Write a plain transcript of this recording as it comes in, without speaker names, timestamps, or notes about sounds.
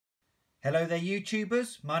Hello there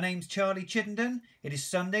YouTubers, my name's Charlie Chittenden. It is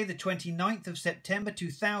Sunday the 29th of September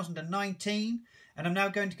 2019 and I'm now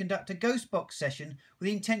going to conduct a ghost box session with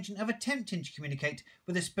the intention of attempting to communicate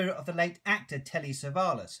with the spirit of the late actor Telly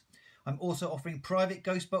Savalas. I'm also offering private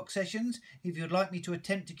ghost box sessions. If you'd like me to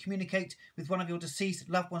attempt to communicate with one of your deceased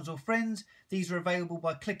loved ones or friends, these are available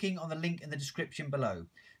by clicking on the link in the description below.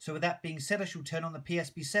 So with that being said, I shall turn on the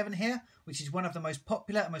PSP7 here, which is one of the most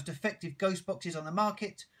popular and most effective ghost boxes on the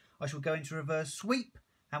market. I shall go into reverse sweep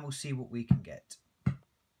and we'll see what we can get.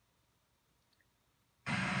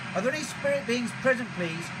 Are there any spirit beings present,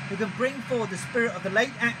 please, who can bring forward the spirit of the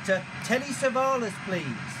late actor Telly Savalas, please?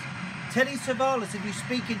 Telly Savalas, if you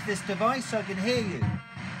speak into this device so I can hear you.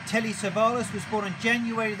 Telly Savalas was born on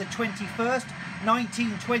January the 21st,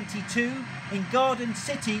 1922 in Garden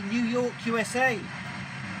City, New York, USA.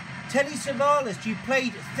 Telly Savalas, you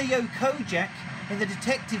played Theo Kojak in the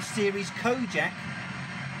detective series Kojak.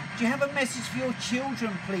 Do you have a message for your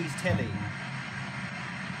children, please, Telly?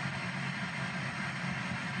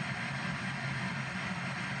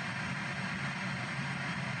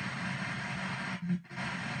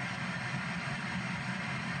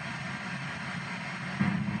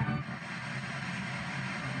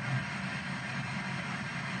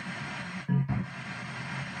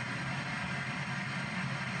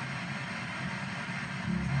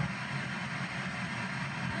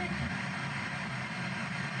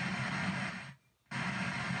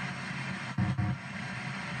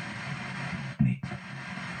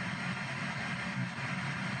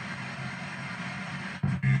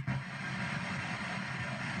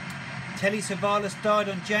 Telly Savalas died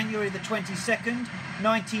on January the 22nd,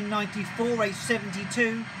 1994, aged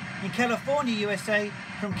 72, in California, USA,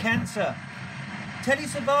 from cancer. Telly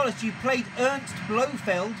Savalas, you played Ernst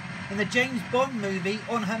Blofeld in the James Bond movie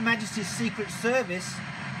On Her Majesty's Secret Service.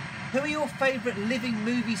 Who are your favourite living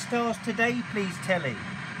movie stars today, please, Telly?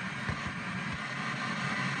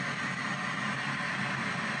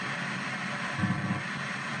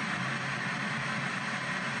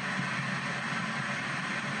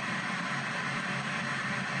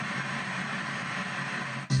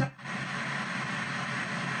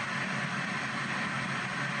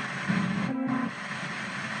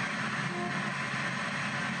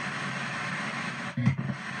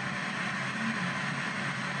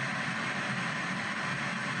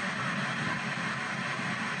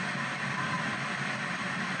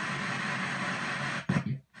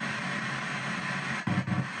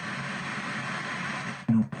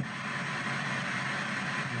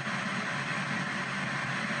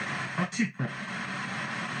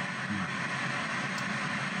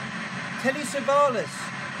 Telly Savalas,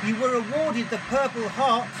 you were awarded the Purple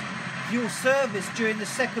Heart for your service during the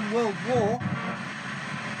Second World War.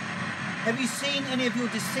 Have you seen any of your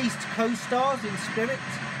deceased co-stars in spirit?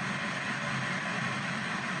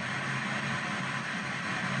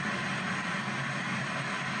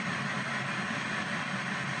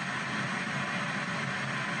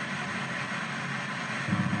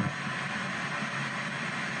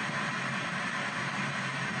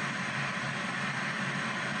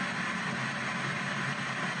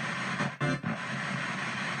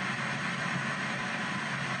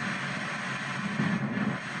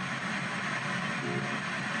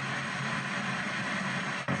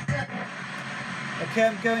 Okay,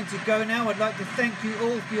 I'm going to go now. I'd like to thank you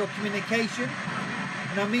all for your communication,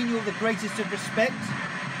 and I mean you all the greatest of respect.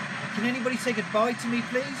 Can anybody say goodbye to me,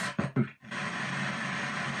 please?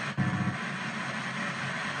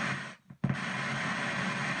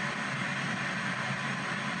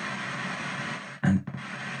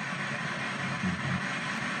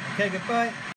 Okay, goodbye.